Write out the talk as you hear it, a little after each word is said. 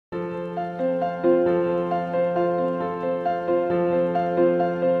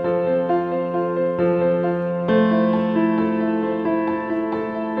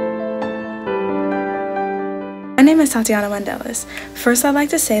name is Tatiana Mondelus. First, I'd like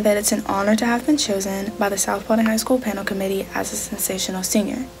to say that it's an honor to have been chosen by the South Paulding High School Panel Committee as a Sensational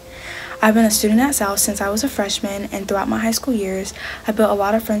Senior. I've been a student at South since I was a freshman, and throughout my high school years, I built a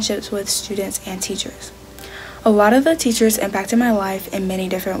lot of friendships with students and teachers. A lot of the teachers impacted my life in many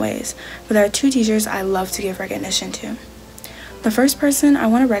different ways, but there are two teachers I love to give recognition to. The first person I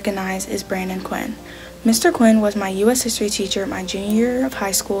want to recognize is Brandon Quinn. Mr. Quinn was my U.S. history teacher my junior year of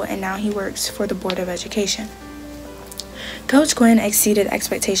high school, and now he works for the Board of Education. Coach Quinn exceeded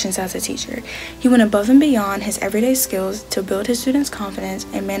expectations as a teacher. He went above and beyond his everyday skills to build his students' confidence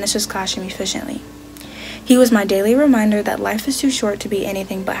and manage his classroom efficiently. He was my daily reminder that life is too short to be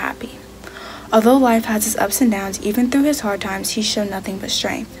anything but happy. Although life has its ups and downs, even through his hard times, he showed nothing but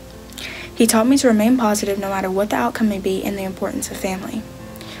strength. He taught me to remain positive no matter what the outcome may be, and the importance of family.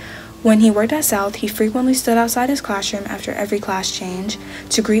 When he worked at South, he frequently stood outside his classroom after every class change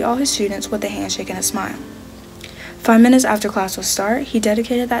to greet all his students with a handshake and a smile. 5 minutes after class would start, he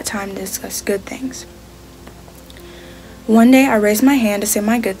dedicated that time to discuss good things. One day, I raised my hand to say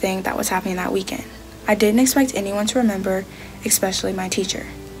my good thing that was happening that weekend. I didn't expect anyone to remember, especially my teacher.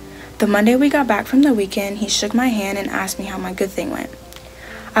 The Monday we got back from the weekend, he shook my hand and asked me how my good thing went.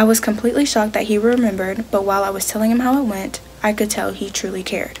 I was completely shocked that he remembered, but while I was telling him how it went, I could tell he truly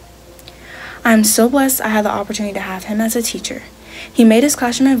cared. I am so blessed I had the opportunity to have him as a teacher. He made his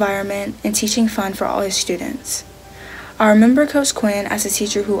classroom environment and teaching fun for all his students. I remember Coach Quinn as a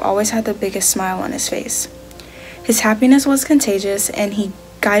teacher who always had the biggest smile on his face. His happiness was contagious, and he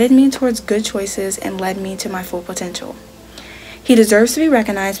guided me towards good choices and led me to my full potential. He deserves to be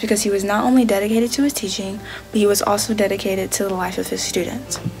recognized because he was not only dedicated to his teaching, but he was also dedicated to the life of his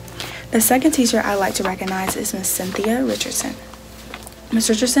students. The second teacher I'd like to recognize is Miss Cynthia Richardson. Ms.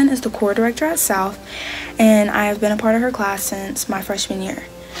 Richardson is the core director at South, and I have been a part of her class since my freshman year.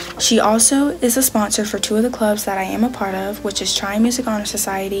 She also is a sponsor for two of the clubs that I am a part of, which is Tri Music Honor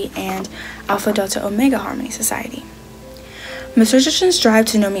Society and Alpha Delta Omega Harmony Society. Ms. Richardson strived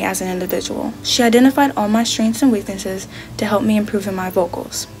to know me as an individual. She identified all my strengths and weaknesses to help me improve in my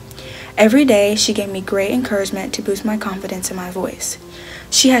vocals. Every day, she gave me great encouragement to boost my confidence in my voice.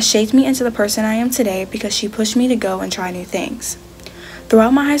 She has shaped me into the person I am today because she pushed me to go and try new things.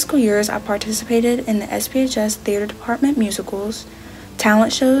 Throughout my high school years, I participated in the SPHS Theater Department musicals,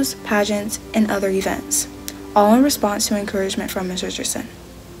 talent shows, pageants, and other events, all in response to encouragement from Ms. Richardson.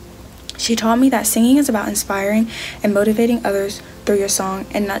 She taught me that singing is about inspiring and motivating others through your song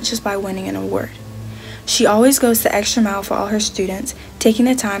and not just by winning an award. She always goes the extra mile for all her students, taking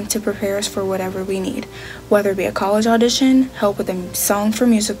the time to prepare us for whatever we need, whether it be a college audition, help with a song for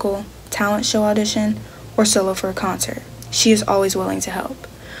musical, talent show audition, or solo for a concert. She is always willing to help.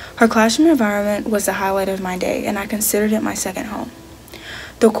 Her classroom environment was the highlight of my day, and I considered it my second home.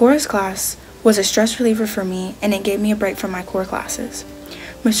 The chorus class was a stress reliever for me, and it gave me a break from my core classes.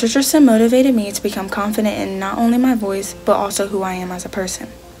 Ms. Richardson motivated me to become confident in not only my voice, but also who I am as a person.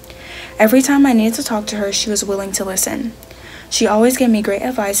 Every time I needed to talk to her, she was willing to listen. She always gave me great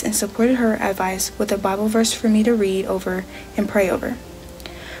advice and supported her advice with a Bible verse for me to read over and pray over.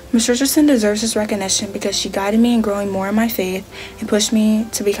 Ms. Richardson deserves this recognition because she guided me in growing more in my faith and pushed me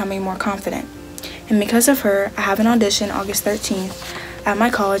to becoming more confident. And because of her, I have an audition August 13th at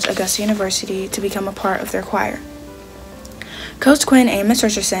my college, Augusta University, to become a part of their choir. Coach Quinn and Ms.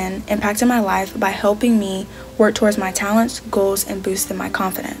 Richardson impacted my life by helping me work towards my talents, goals, and boosting my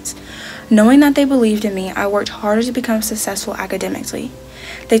confidence. Knowing that they believed in me, I worked harder to become successful academically.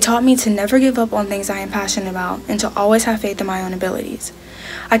 They taught me to never give up on things I am passionate about and to always have faith in my own abilities.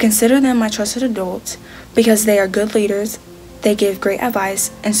 I consider them my trusted adults because they are good leaders, they give great advice,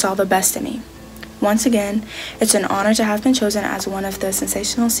 and saw the best in me. Once again, it's an honor to have been chosen as one of the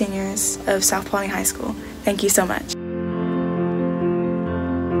Sensational Seniors of South Paulding High School. Thank you so much.